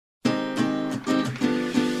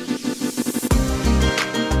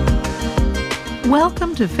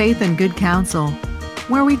Welcome to Faith and Good Counsel,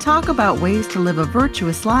 where we talk about ways to live a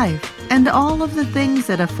virtuous life and all of the things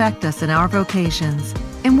that affect us in our vocations,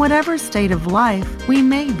 in whatever state of life we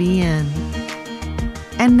may be in.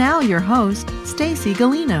 And now your host, Stacy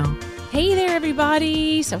Galino. Hey there,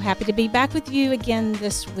 everybody. So happy to be back with you again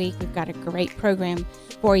this week. We've got a great program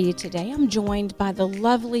for you today. I'm joined by the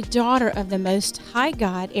lovely daughter of the Most High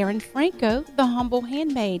God, Erin Franco,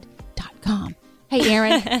 thehumblehandmaid.com. Hey,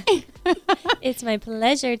 Erin. It's my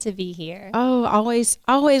pleasure to be here. Oh, always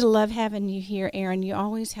love having you here, Erin. You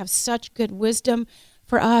always have such good wisdom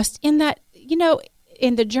for us in that,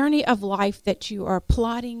 in the journey of life that you are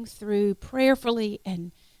plodding through prayerfully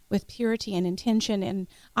and with purity and intention. And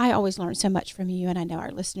I always learn so much from you, and I know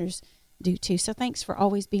our listeners do too. So thanks for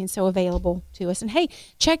always being so available to us. And hey,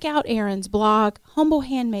 check out Erin's blog,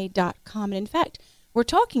 humblehandmaid.com. And in fact, we're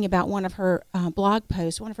talking about one of her blog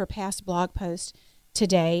posts, one of her past blog posts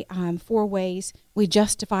today, 4 ways we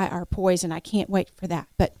justify our poison. I can't wait for that.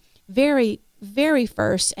 But very, very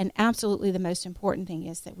first and absolutely the most important thing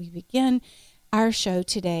is that we begin our show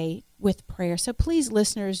today with prayer. So please,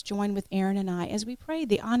 listeners, join with Erin and I as we pray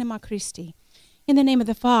the Anima Christi. In the name of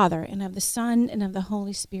the Father, and of the Son, and of the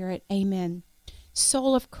Holy Spirit. Amen.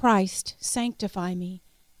 Soul of Christ, sanctify me.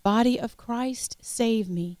 Body of Christ, save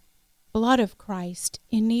me. Blood of Christ,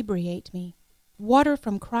 inebriate me. Water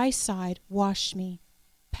from Christ's side, wash me.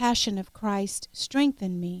 Passion of Christ,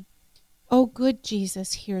 strengthen me. O good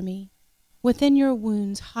Jesus, hear me. Within your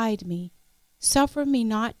wounds, hide me. Suffer me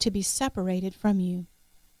not to be separated from you.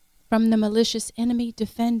 From the malicious enemy,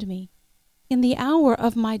 defend me. In the hour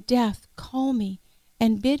of my death, call me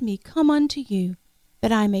and bid me come unto you,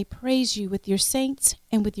 that I may praise you with your saints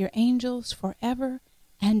and with your angels forever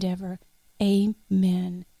and ever.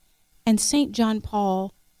 Amen. And St. John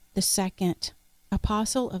Paul II,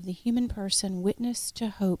 apostle of the human person, witness to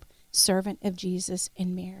hope, servant of Jesus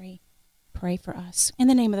and Mary, pray for us. In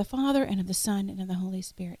the name of the Father, and of the Son, and of the Holy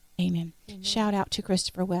Spirit. Amen. Amen. Shout out to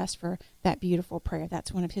Christopher West for that beautiful prayer.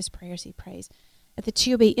 That's one of his prayers he prays at the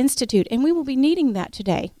TOB Institute. And we will be needing that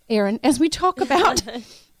today, Erin, as we talk about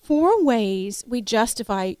 4 ways we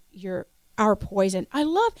justify our poison. I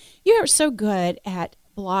love, you are so good at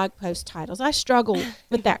blog post titles. I struggle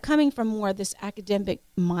with that, coming from more of this academic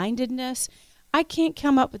mindedness. I can't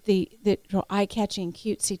come up with the eye-catching,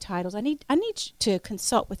 cutesy titles. I need to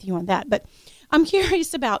consult with you on that. But I'm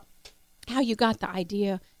curious about how you got the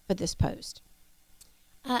idea for this post.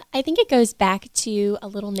 I think it goes back to a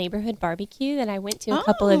little neighborhood barbecue that I went to a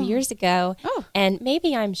couple of years ago. Oh. And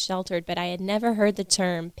maybe I'm sheltered, but I had never heard the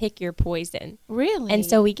term pick your poison. Really? And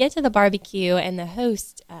so we get to the barbecue, and the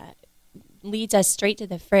host leads us straight to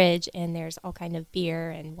the fridge, and there's all kind of beer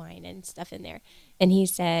and wine and stuff in there. And he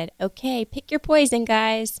said, okay, pick your poison,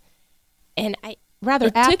 guys. And it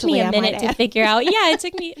took me a minute to figure out. Yeah, it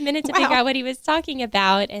took me a minute to figure out what he was talking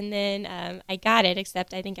about. And then I got it,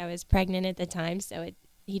 except I think I was pregnant at the time, so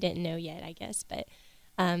he didn't know yet, I guess. But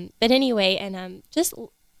anyway, and just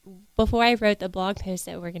before I wrote the blog post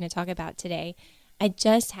that we're going to talk about today, I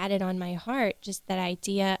just had it on my heart, just that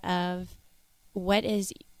idea of what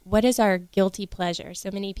is our guilty pleasure.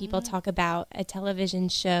 So many people talk about a television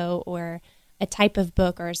show or a type of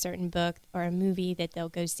book or a certain book or a movie that they'll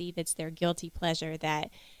go see that's their guilty pleasure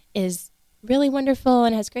that is really wonderful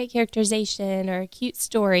and has great characterization or a cute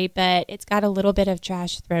story, but it's got a little bit of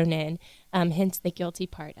trash thrown in, hence the guilty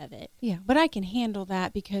part of it. Yeah, but I can handle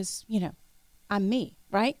that because, I'm me,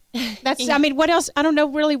 right? That's, yeah. I mean, what else? I don't know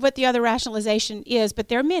really what the other rationalization is, but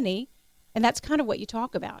there are many, and that's kind of what you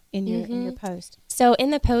talk about in your post. So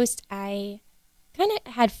in the post, I kind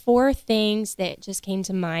of had 4 things that just came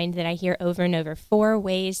to mind that I hear over and over, 4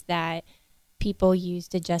 ways that people use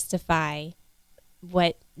to justify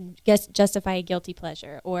a guilty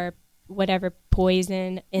pleasure or whatever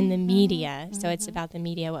poison in the media. So it's about the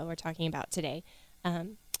media, what we're talking about today.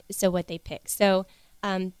 So what they pick. So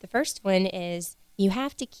the first one is you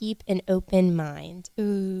have to keep an open mind.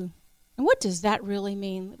 Ooh. And what does that really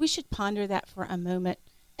mean? We should ponder that for a moment.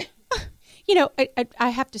 I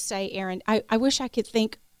have to say, Erin, I wish I could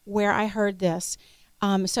think where I heard this.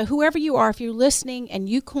 So whoever you are, if you're listening and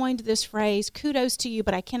you coined this phrase, kudos to you,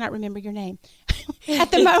 but I cannot remember your name.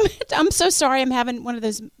 At the moment, I'm so sorry. I'm having one of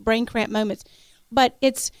those brain cramp moments. But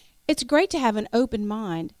it's great to have an open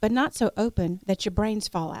mind, but not so open that your brains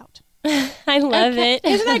fall out. I love it.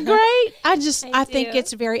 Isn't that great? I think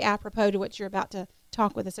it's very apropos to what you're about to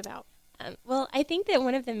talk with us about. Well, I think that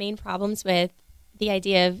one of the main problems with the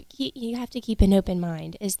idea of you have to keep an open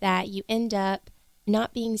mind is that you end up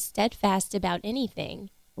not being steadfast about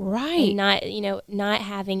anything. Right. And not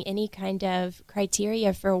having any kind of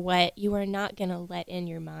criteria for what you are not going to let in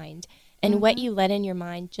your mind. And what you let in your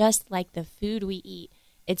mind, just like the food we eat,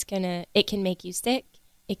 it can make you sick,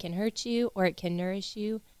 it can hurt you, or it can nourish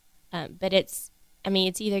you. But it's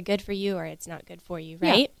either good for you or it's not good for you,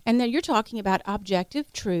 right? Yeah. And then you're talking about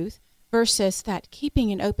objective truth versus that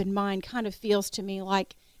keeping an open mind kind of feels to me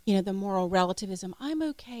like, the moral relativism. I'm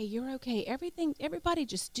okay, you're okay, everybody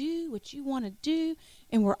just do what you want to do,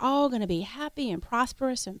 and we're all going to be happy and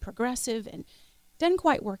prosperous and progressive, and doesn't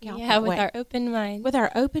quite work out that way. With our open mind. With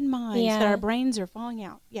our open minds, that our brains are falling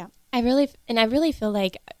out. Yeah. I really feel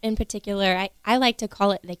like, in particular, I like to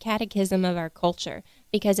call it the catechism of our culture,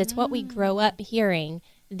 because it's what we grow up hearing.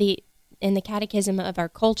 In the catechism of our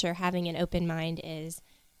culture, having an open mind is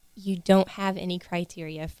you don't have any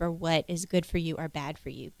criteria for what is good for you or bad for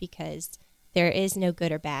you, because there is no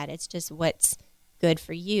good or bad. It's just what's good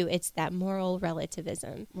for you. It's that moral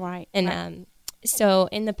relativism. Right. And so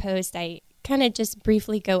in the post, I kind of just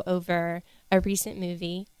briefly go over a recent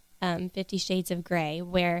movie, 50 Shades of Grey,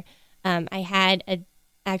 where I had an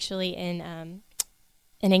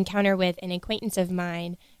encounter with an acquaintance of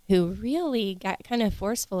mine who really got kind of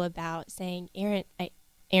forceful about saying,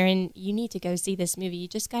 Aaron, you need to go see this movie. You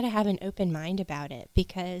just got to have an open mind about it,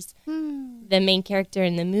 because the main character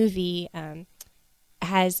in the movie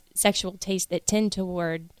has sexual tastes that tend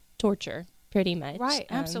toward torture, pretty much. Right,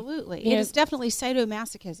 absolutely. It is definitely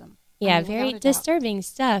sadomasochism. Yeah, very disturbing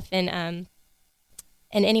stuff. And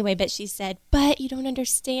anyway, but she said, but you don't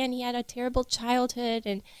understand. He had a terrible childhood,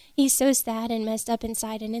 and he's so sad and messed up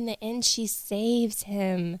inside. And in the end, she saves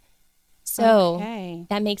him. So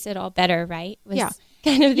that makes it all better, right? Yeah.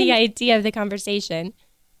 Kind of the idea of the conversation.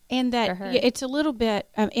 And that it's a little bit,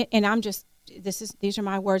 and I'm just, these are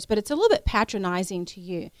my words, but it's a little bit patronizing to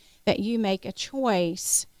you that you make a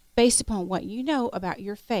choice based upon what you know about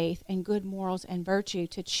your faith and good morals and virtue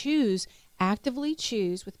to actively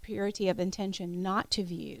choose with purity of intention not to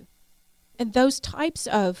view. And those types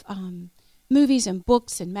of movies and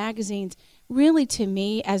books and magazines, really, to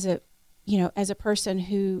me, as a person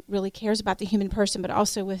who really cares about the human person, but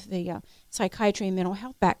also with the psychiatry and mental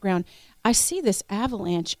health background, I see this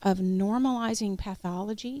avalanche of normalizing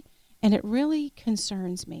pathology, and it really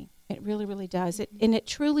concerns me. It really, really does. And it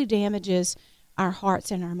truly damages our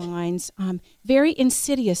hearts and our minds very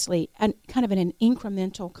insidiously, and kind of in an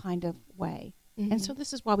incremental kind of way. Mm-hmm. And so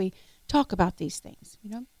this is why we talk about these things,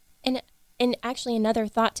 And actually, another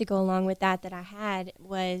thought to go along with that I had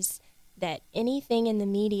was that anything in the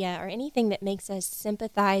media or anything that makes us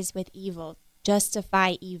sympathize with evil,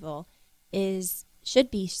 justify evil, should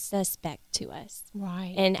be suspect to us.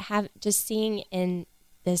 Right. And just seeing in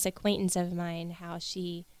this acquaintance of mine how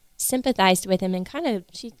she sympathized with him, and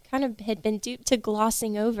she had been duped to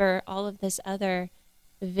glossing over all of this other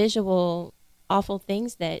visual awful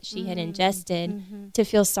things that she had ingested to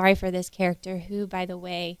feel sorry for this character, who, by the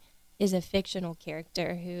way, is a fictional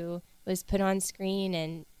character who was put on screen,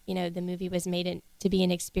 and the movie was made to be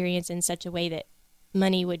an experience in such a way that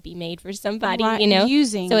money would be made for somebody,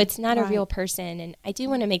 so it's not a real person. And I do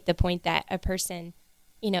want to make the point that a person,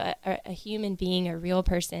 a human being, a real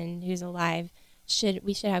person who's alive,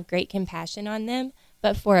 we should have great compassion on them.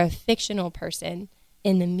 But for a fictional person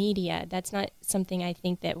in the media, that's not something I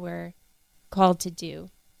think that we're called to do.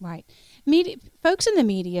 Right. Folks in the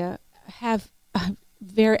media have a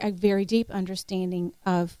very deep understanding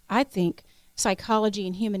of, I think, psychology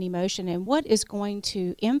and human emotion, and what is going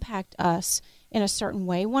to impact us in a certain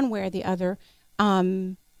way, one way or the other,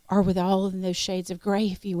 or with all of those shades of gray,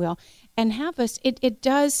 if you will, and have us, it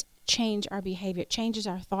does change our behavior. It changes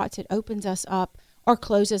our thoughts. It opens us up or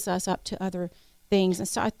closes us up to other things. And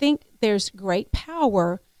so I think there's great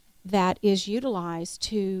power that is utilized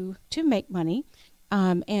to make money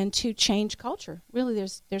and to change culture. Really,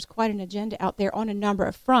 there's quite an agenda out there on a number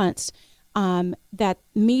of fronts that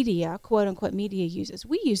media, quote unquote media, uses.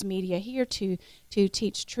 We use media here to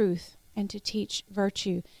teach truth and to teach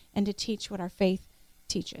virtue and to teach what our faith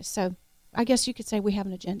teaches. So I guess you could say we have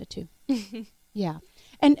an agenda too. Yeah.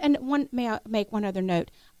 And may I make one other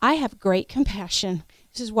note? I have great compassion.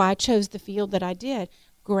 This is why I chose the field that I did.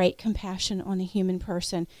 Great compassion on the human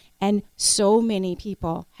person. And so many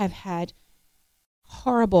people have had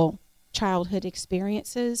horrible childhood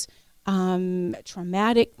experiences,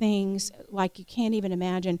 traumatic things like you can't even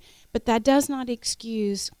imagine. But that does not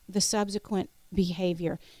excuse the subsequent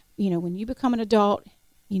behavior. When you become an adult,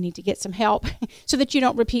 you need to get some help so that you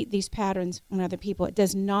don't repeat these patterns on other people. It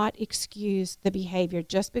does not excuse the behavior,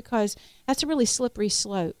 just because that's a really slippery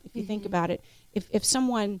slope if you think about it. If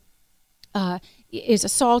someone is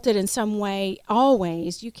assaulted in some way,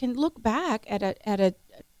 always, you can look back at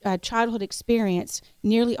a childhood experience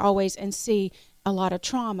nearly always and see a lot of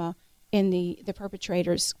trauma in the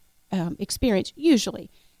perpetrator's experience, usually.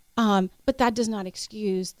 But that does not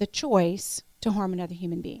excuse the choice to harm another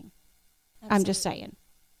human being. Absolutely. I'm just saying.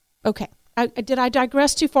 Okay. Did I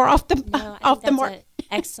digress too far off the mark?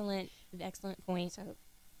 Excellent point. So,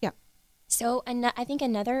 yeah. So I think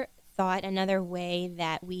another way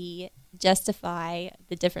that we justify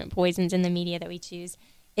the different poisons in the media that we choose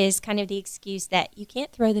is kind of the excuse that you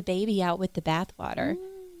can't throw the baby out with the bathwater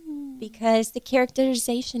because the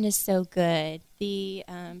characterization is so good, the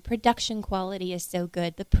production quality is so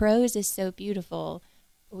good, the prose is so beautiful,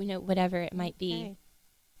 whatever it might be.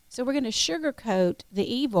 So we're going to sugarcoat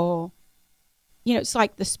the evil. It's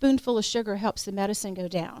like the spoonful of sugar helps the medicine go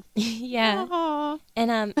down. Yeah. Aww.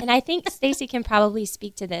 And I think Stacy can probably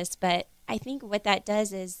speak to this, but I think what that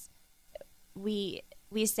does is we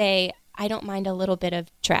say, I don't mind a little bit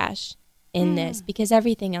of trash in this because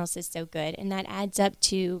everything else is so good. And that adds up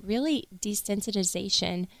to really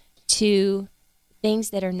desensitization to things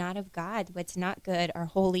that are not of God, what's not good or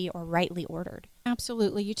holy or rightly ordered.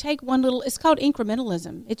 Absolutely. You take it's called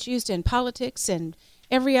incrementalism. It's used in politics and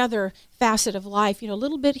every other facet of life, a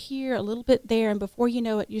little bit here, a little bit there, and before you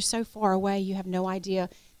know it, you're so far away, you have no idea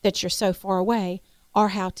that you're so far away or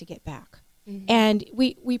how to get back. Mm-hmm. And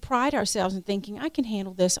we pride ourselves in thinking, I can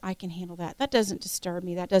handle this, I can handle that. That doesn't disturb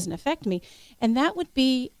me, that doesn't affect me. And that would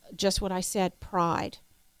be just what I said, pride.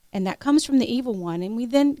 And that comes from the evil one. And we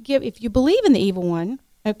then if you believe in the evil one,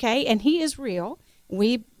 okay, and he is real,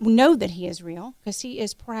 we know that he is real because he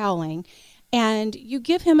is prowling, and you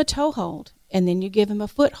give him a toehold. And then you give him a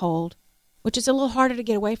foothold, which is a little harder to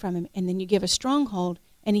get away from him. And then you give a stronghold,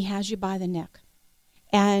 and he has you by the neck.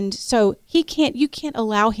 And so you can't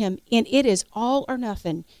allow him in. It is all or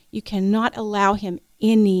nothing. You cannot allow him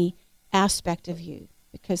any aspect of you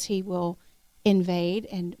because he will invade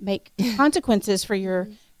and make consequences for your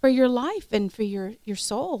life and for your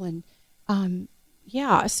soul. And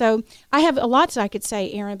so I have a lot I could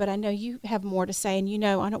say, Aaron, but I know you have more to say, and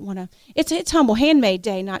I don't want to. It's Humble Handmaid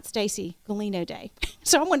Day, not Stacy Galino Day.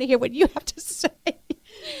 So I want to hear what you have to say.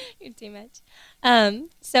 You're too much.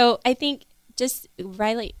 So I think just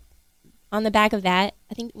right on the back of that,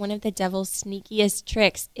 I think one of the devil's sneakiest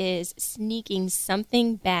tricks is sneaking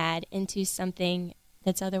something bad into something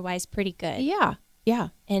that's otherwise pretty good. Yeah.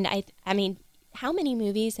 And I mean, how many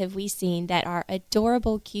movies have we seen that are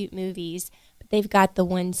adorable, cute movies? They've got the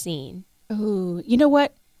one scene. Ooh, you know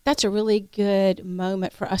what? That's a really good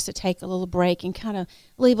moment for us to take a little break and kind of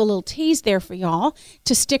leave a little tease there for y'all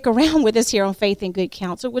to stick around with us here on Faith and Good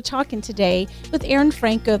Counsel. We're talking today with Aaron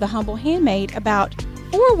Franco, the Humble Handmaid, about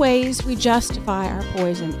 4 ways we justify our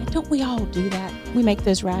poison. And don't we all do that? We make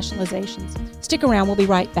those rationalizations. Stick around. We'll be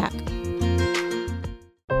right back.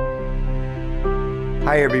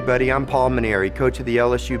 Hi everybody, I'm Paul Maneri, coach of the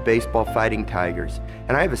LSU Baseball Fighting Tigers,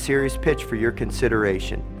 and I have a serious pitch for your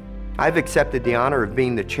consideration. I've accepted the honor of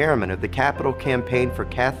being the chairman of the Capital Campaign for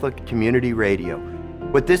Catholic Community Radio.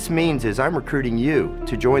 What this means is I'm recruiting you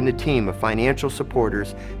to join the team of financial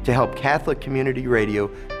supporters to help Catholic Community Radio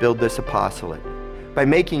build this apostolate. By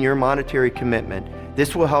making your monetary commitment,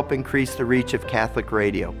 this will help increase the reach of Catholic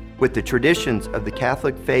radio with the traditions of the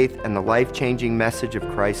Catholic faith and the life-changing message of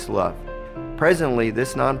Christ's love. Presently,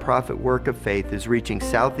 this nonprofit work of faith is reaching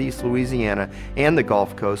Southeast Louisiana and the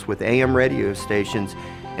Gulf Coast with AM radio stations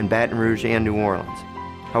in Baton Rouge and New Orleans.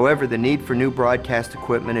 However, the need for new broadcast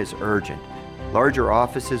equipment is urgent. Larger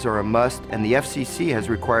offices are a must, and the FCC has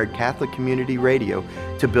required Catholic Community Radio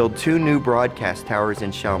to build 2 new broadcast towers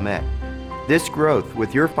in Chalmette. This growth,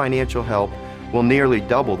 with your financial help, will nearly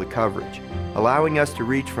double the coverage, allowing us to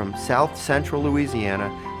reach from South Central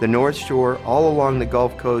Louisiana, the North Shore, all along the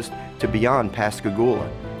Gulf Coast, to beyond Pascagoula.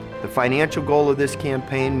 The financial goal of this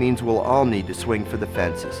campaign means we'll all need to swing for the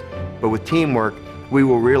fences. But with teamwork, we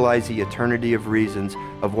will realize the eternity of reasons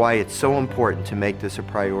of why it's so important to make this a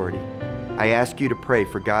priority. I ask you to pray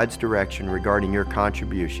for God's direction regarding your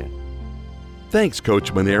contribution. Thanks,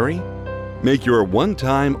 Coach Maneri. Make your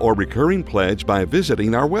one-time or recurring pledge by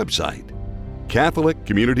visiting our website,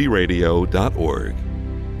 CatholicCommunityRadio.org.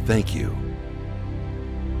 Thank you.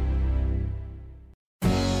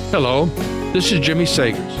 Hello, this is Jimmy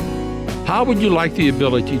Sagers. How would you like the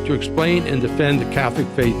ability to explain and defend the Catholic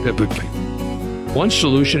faith biblically? One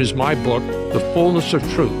solution is my book, The Fullness of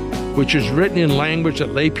Truth, which is written in language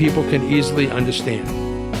that lay people can easily understand.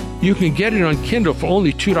 You can get it on Kindle for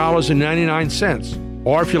only $2.99.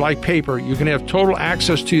 Or if you like paper, you can have total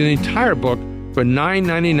access to the entire book for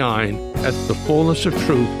 $9.99 at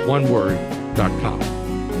thefullnessoftruth.com.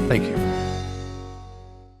 Thank you.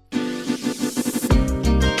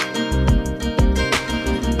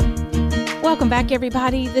 Welcome back,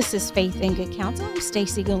 everybody. This is Faith and Good Counsel. I'm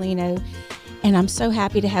Stacy Galino. And I'm so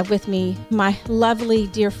happy to have with me my lovely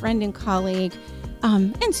dear friend and colleague,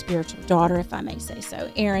 and spiritual daughter, if I may say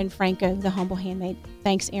so, Erin Franco, the Humble Handmaid.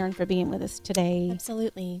 Thanks, Erin, for being with us today.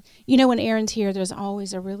 Absolutely. You know, when Erin's here, there's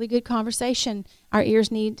always a really good conversation. Our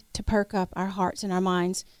ears need to perk up, our hearts and our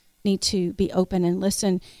minds need to be open and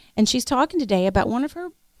listen. And she's talking today about one of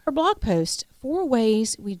her blog posts, 4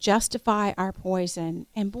 ways we justify our poison.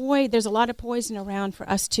 And boy, there's a lot of poison around for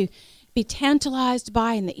us to be tantalized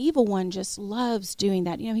by, and the evil one just loves doing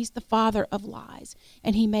that. You know, he's the father of lies,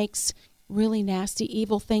 and he makes really nasty,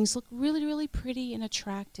 evil things look really, really pretty and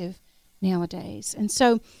attractive nowadays. And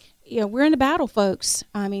so, you know, we're in a battle, folks.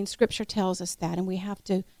 I mean, Scripture tells us that, and we have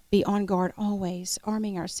to be on guard always,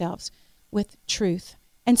 arming ourselves with truth.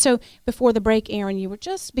 And so before the break, Erin, you were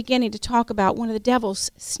just beginning to talk about one of the devil's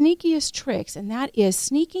sneakiest tricks, and that is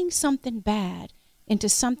sneaking something bad into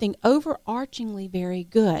something overarchingly very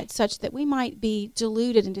good, such that we might be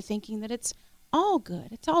deluded into thinking that it's all good,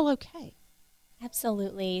 it's all okay.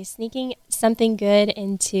 Absolutely. Sneaking something good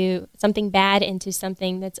into something bad into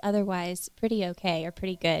something that's otherwise pretty okay or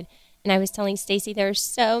pretty good. And I was telling Stacy, there are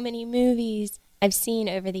so many movies I've seen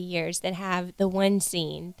over the years that have the one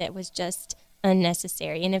scene that was just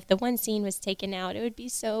unnecessary. And if the one scene was taken out, it would be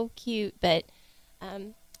so cute. But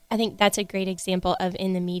I think that's a great example of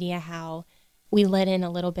in the media how we let in a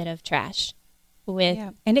little bit of trash with,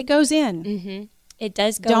 and it goes in. Mm-hmm. It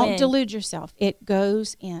does go Don't in. delude yourself. It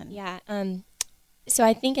goes in. Yeah. So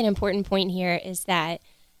I think an important point here is that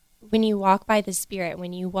when you walk by the Spirit,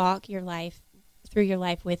 when you walk your life through your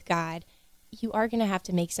life with God, you are going to have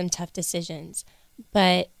to make some tough decisions.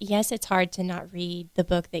 But yes, it's hard to not read the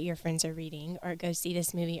book that your friends are reading or go see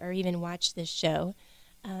this movie or even watch this show.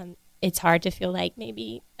 It's hard to feel like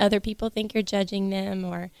maybe other people think you're judging them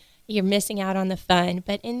or you're missing out on the fun.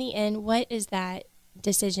 But in the end, what is that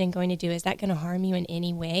decision going to do? Is that going to harm you in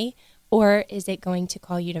any way? Or is it going to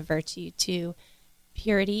call you to virtue, to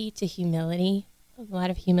purity, to humility, a lot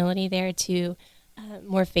of humility there, to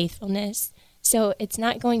more faithfulness? So it's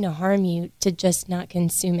not going to harm you to just not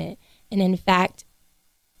consume it. And in fact,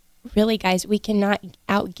 really, guys, we cannot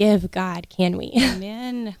outgive God, can we?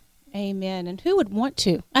 Amen. Amen. And who would want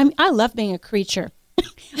to? I mean, I love being a creature.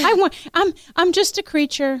 I'm just a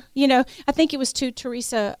creature. You know, I think it was to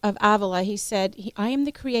Teresa of Avila. He said, I am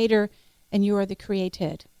the creator and you are the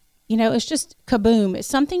created. You know, it's just kaboom. It's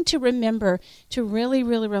something to remember, to really,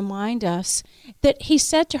 really remind us that he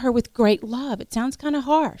said to her with great love. It sounds kind of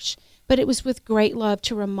harsh, but it was with great love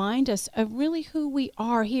to remind us of really who we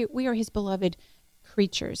are. We are his beloved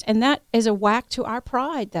creatures. And that is a whack to our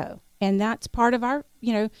pride, though. And that's part of our,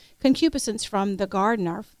 you know, concupiscence from the garden,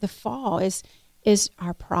 the fall is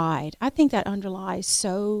our pride. I think that underlies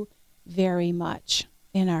so very much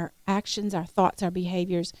in our actions, our thoughts, our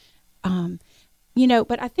behaviors. You know,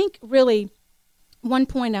 but I think really one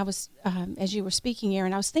point I was, as you were speaking,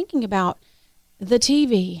 Erin, I was thinking about the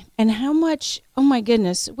TV and how much, oh my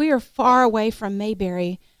goodness, we are far away from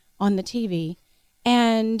Mayberry on the TV.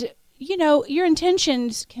 And, you know, your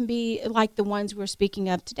intentions can be like the ones we're speaking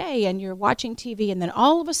of today, and you're watching TV, and then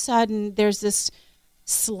all of a sudden there's this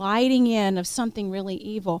sliding in of something really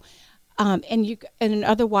evil, and an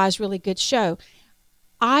otherwise really good show.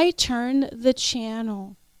 I turn the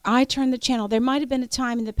channel. There might have been a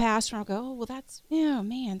time in the past where I'll go, oh, well, that's, yeah,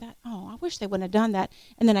 man, I wish they wouldn't have done that.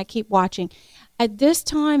 And then I keep watching. At this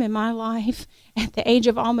time in my life, at the age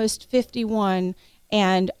of almost 51,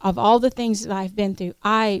 and of all the things that I've been through,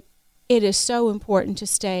 it is so important to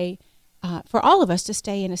stay, for all of us to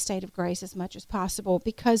stay in a state of grace as much as possible,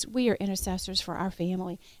 because we are intercessors for our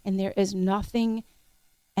family. And there is nothing,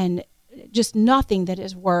 and just nothing that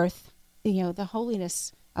is worth, you know, the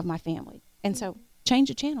holiness of my family. And so, change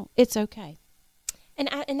the channel. It's okay. And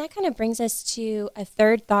that kind of brings us to a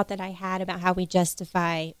third thought that I had about how we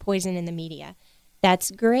justify poison in the media.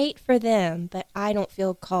 That's great for them, but I don't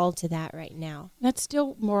feel called to that right now. That's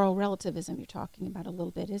still moral relativism you're talking about a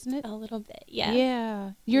little bit, isn't it? A little bit, yeah.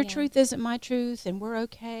 Yeah. Your truth isn't my truth, and we're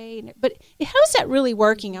okay. But how's that really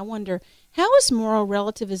working? I wonder, how is moral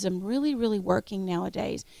relativism really, really working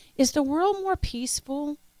nowadays? Is the world more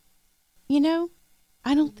peaceful? You know,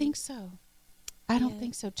 I don't think so. I don't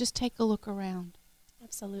think so. Just take a look around.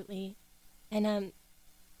 Absolutely. And,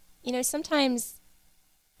 you know, sometimes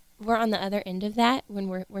we're on the other end of that when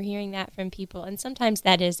we're hearing that from people, and sometimes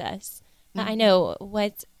that is us. Mm-hmm. I know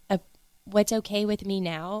what's okay with me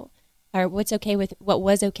now, or what's okay with what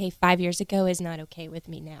was okay 5 years ago is not okay with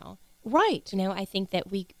me now. Right. You know, I think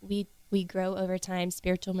that we grow over time.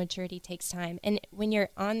 Spiritual maturity takes time. And when you're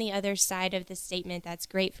on the other side of the statement, that's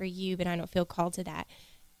great for you, but I don't feel called to that.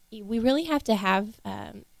 we really have to have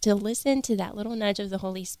to listen to that little nudge of the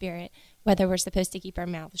Holy Spirit, whether we're supposed to keep our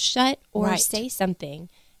mouths shut or Right. say something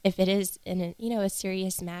if it is in a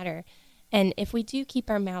serious matter. And if we do keep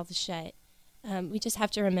our mouths shut, we just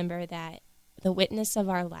have to remember that the witness of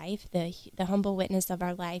our life, the humble witness of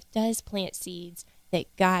our life, does plant seeds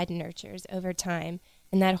that God nurtures over time.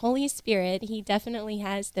 And that Holy Spirit, he definitely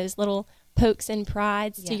has those little pokes and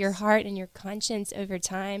prods to your Yes. heart and your conscience over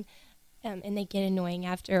time. And they get annoying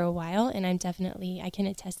after a while. And I can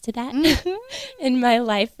attest to that in my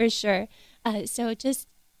life for sure. So just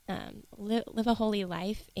live a holy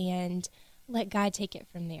life and let God take it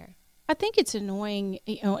from there. I think it's annoying,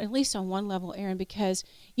 at least on one level, Aaron, because,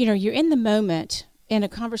 you're in the moment in a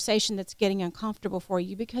conversation that's getting uncomfortable for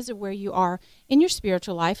you because of where you are in your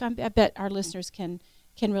spiritual life. I bet our listeners can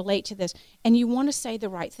relate to this. And you want to say the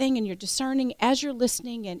right thing, and you're discerning as you're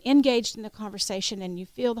listening and engaged in the conversation, and you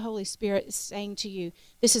feel the Holy Spirit is saying to you,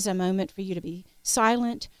 this is a moment for you to be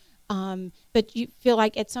silent, but you feel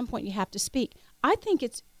like at some point you have to speak. I think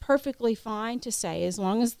it's perfectly fine to say, as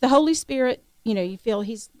long as the Holy Spirit, you feel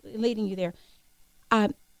he's leading you there,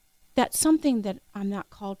 that's something that I'm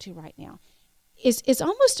not called to right now. Is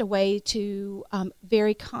almost a way to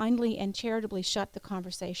very kindly and charitably shut the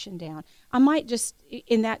conversation down. I might just,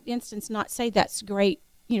 in that instance, not say that's great,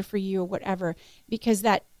 for you or whatever, because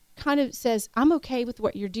that kind of says, I'm okay with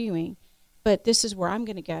what you're doing, but this is where I'm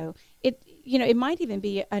going to go. It might even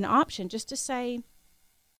be an option just to say,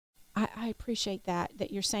 I appreciate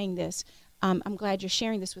that you're saying this. I'm glad you're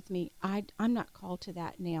sharing this with me. I'm not called to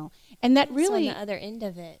that now. And that really, on the other end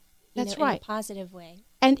of it, that's in right, a positive way.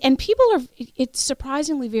 And people it's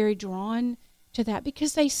surprisingly very drawn to that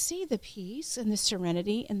because they see the peace and the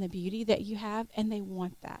serenity and the beauty that you have, and they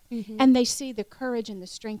want that. Mm-hmm. And they see the courage and the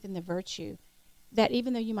strength and the virtue that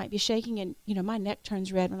even though you might be shaking and, my neck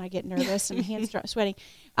turns red when I get nervous and my hands start sweating,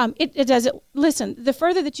 it does it. Listen, the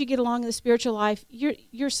further that you get along in the spiritual life,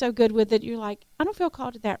 you're so good with it. You're like, I don't feel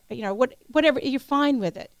called to that. Whatever, you're fine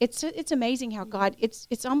with it. It's amazing how God,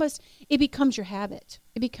 it's almost, it becomes your habit.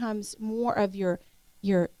 It becomes more of your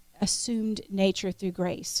assumed nature through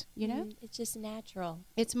grace, It's just natural.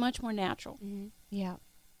 It's much more natural. Mm-hmm. Yeah.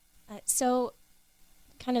 So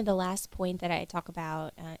kind of the last point that I talk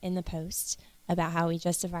about in the post about how we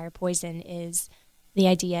justify our poison is the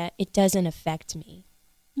idea it doesn't affect me.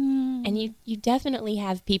 And you definitely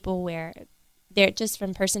have people where they're just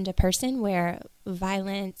from person to person where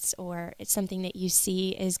violence or it's something that you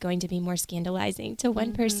see is going to be more scandalizing to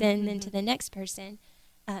one person than to the next person.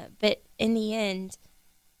 But in the end,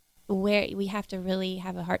 where we have to really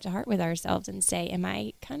have a heart-to-heart with ourselves and say, am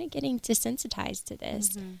I kind of getting desensitized to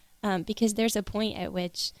this? Because there's a point at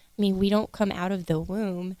which, we don't come out of the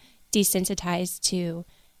womb desensitized to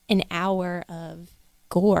an hour of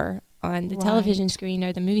gore on the television screen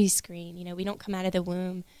or the movie screen. We don't come out of the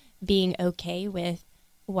womb being okay with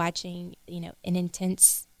watching, an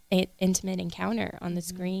intense, intimate encounter on the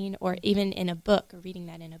screen or even in a book or reading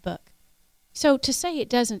that in a book. So to say it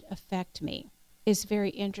doesn't affect me is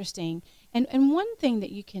very interesting. And one thing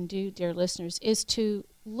that you can do, dear listeners, is to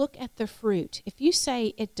look at the fruit. If you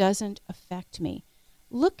say it doesn't affect me,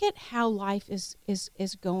 look at how life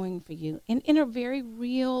is going for you in a very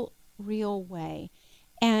real way.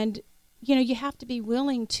 And, you have to be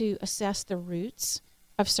willing to assess the roots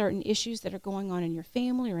of certain issues that are going on in your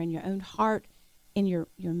family or in your own heart, in your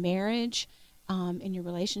marriage, in your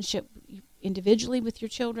relationship individually with your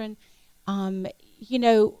children, and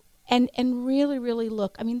really, really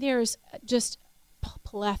look. There's just a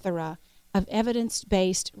plethora of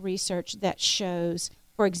evidence-based research that shows,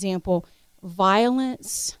 for example,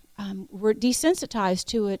 violence, we're desensitized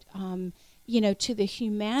to it, to the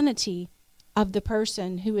humanity of the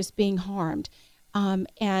person who is being harmed.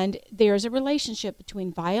 And there's a relationship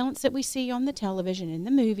between violence that we see on the television, in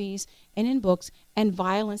the movies, and in books, and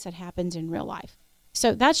violence that happens in real life.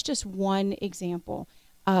 So that's just one example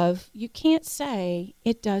of, you can't say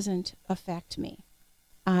it doesn't affect me.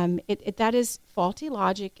 That is faulty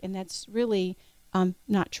logic, and that's really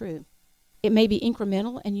not true. It may be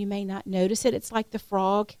incremental, and you may not notice it. It's like the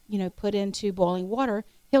frog, put into boiling water,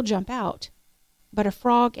 he'll jump out. But a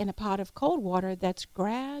frog in a pot of cold water that's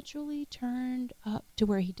gradually turned up to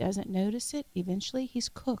where he doesn't notice it, eventually he's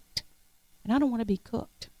cooked. And I don't want to be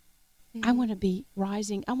cooked. Mm-hmm. I want to be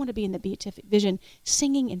rising. I want to be in the beatific vision,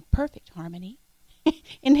 singing in perfect harmony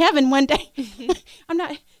in heaven one day. I'm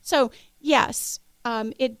not. So, yes,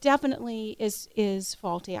 it definitely is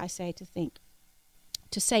faulty, I say, to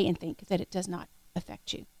say and think that it does not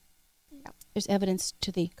affect you. Yeah. There's evidence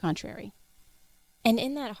to the contrary. And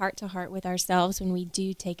in that heart-to-heart with ourselves, when we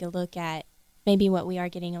do take a look at maybe what we are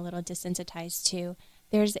getting a little desensitized to,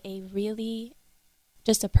 there's a really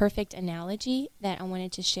just a perfect analogy that I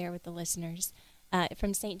wanted to share with the listeners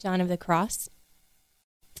from St. John of the Cross.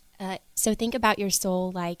 So think about your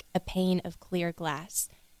soul like a pane of clear glass.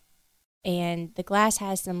 And the glass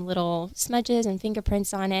has some little smudges and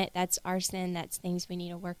fingerprints on it. That's our sin. That's things we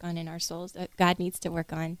need to work on in our souls that God needs to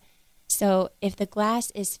work on. So if the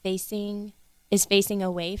glass is facing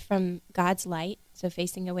away from God's light, so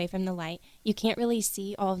facing away from the light, you can't really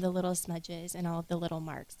see all of the little smudges and all of the little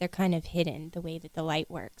marks. They're kind of hidden the way that the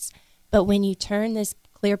light works. But when you turn this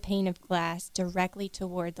clear pane of glass directly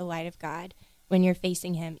toward the light of God, when you're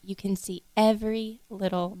facing him, you can see every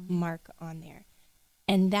little mark on there.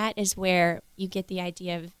 And that is where you get the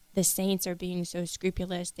idea of the saints are being so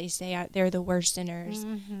scrupulous. They say they're the worst sinners,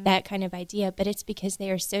 that kind of idea. But it's because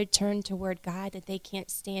they are so turned toward God that they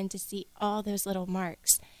can't stand to see all those little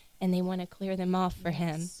marks, and they want to clear them off for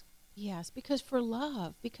him. Yes, because for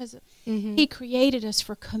love, because he created us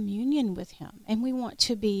for communion with him, and we want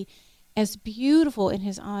to be as beautiful in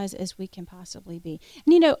his eyes as we can possibly be.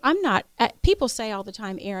 And, I'm not, people say all the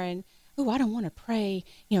time, Aaron, oh, I don't want to pray,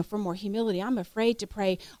 for more humility. I'm afraid to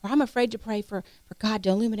pray, or I'm afraid to pray for God to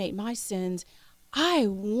illuminate my sins. I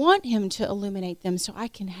want him to illuminate them so I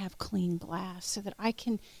can have clean glass, so that I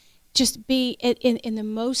can just be in the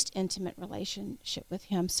most intimate relationship with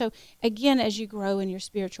him. So again, as you grow in your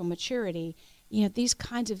spiritual maturity, these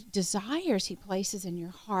kinds of desires he places in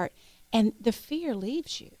your heart, and the fear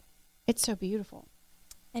leaves you. It's so beautiful.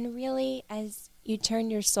 And really, as you turn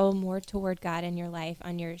your soul more toward God in your life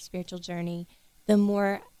on your spiritual journey, the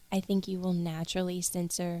more I think you will naturally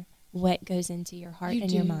censor what goes into your heart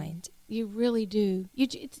and your mind. You really do.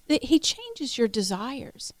 He changes your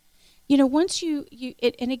desires. Once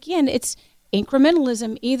and again, it's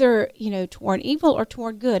incrementalism, either, toward evil or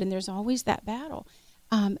toward good, and there's always that battle.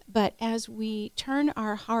 But as we turn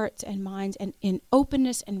our hearts and minds and in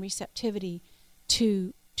openness and receptivity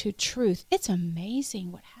to truth, it's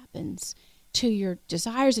amazing what happens to your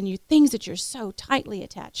desires and your things that you're so tightly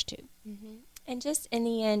attached to. Mm-hmm. And just in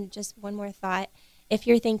the end, just one more thought. If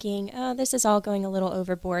you're thinking, oh, this is all going a little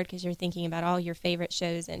overboard because you're thinking about all your favorite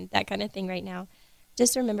shows and that kind of thing right now,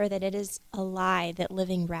 just remember that it is a lie that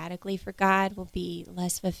living radically for God will be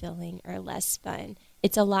less fulfilling or less fun.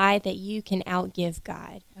 It's a lie that you can outgive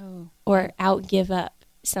God or outgive up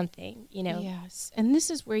something, Yes, and this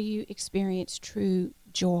is where you experience true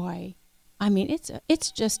joy. I mean,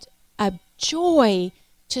 it's just a joy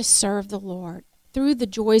to serve the Lord through the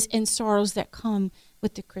joys and sorrows that come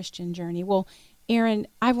with the Christian journey. Well, Aaron,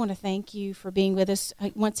 I want to thank you for being with us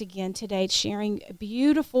once again today, sharing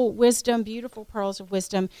beautiful wisdom, beautiful pearls of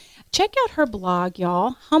wisdom. Check out her blog,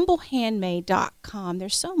 y'all, humblehandmaid.com.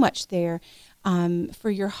 There's so much there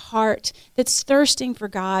for your heart that's thirsting for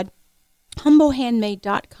God.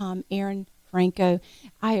 Humblehandmaid.com, Aaron Franco.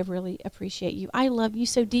 I really appreciate you. I love you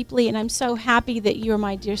so deeply, and I'm so happy that you are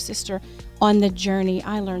my dear sister on the journey.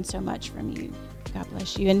 I learned so much from you. God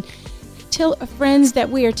bless you. And till friends that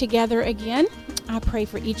we are together again, I pray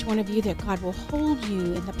for each one of you that God will hold you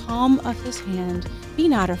in the palm of his hand. Be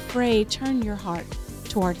not afraid. Turn your heart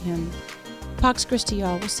toward him. Pax Christi,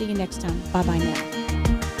 y'all. We'll see you next time. Bye-bye now.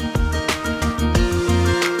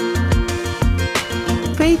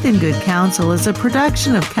 Faith and Good Counsel is a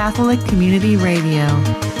production of Catholic Community Radio.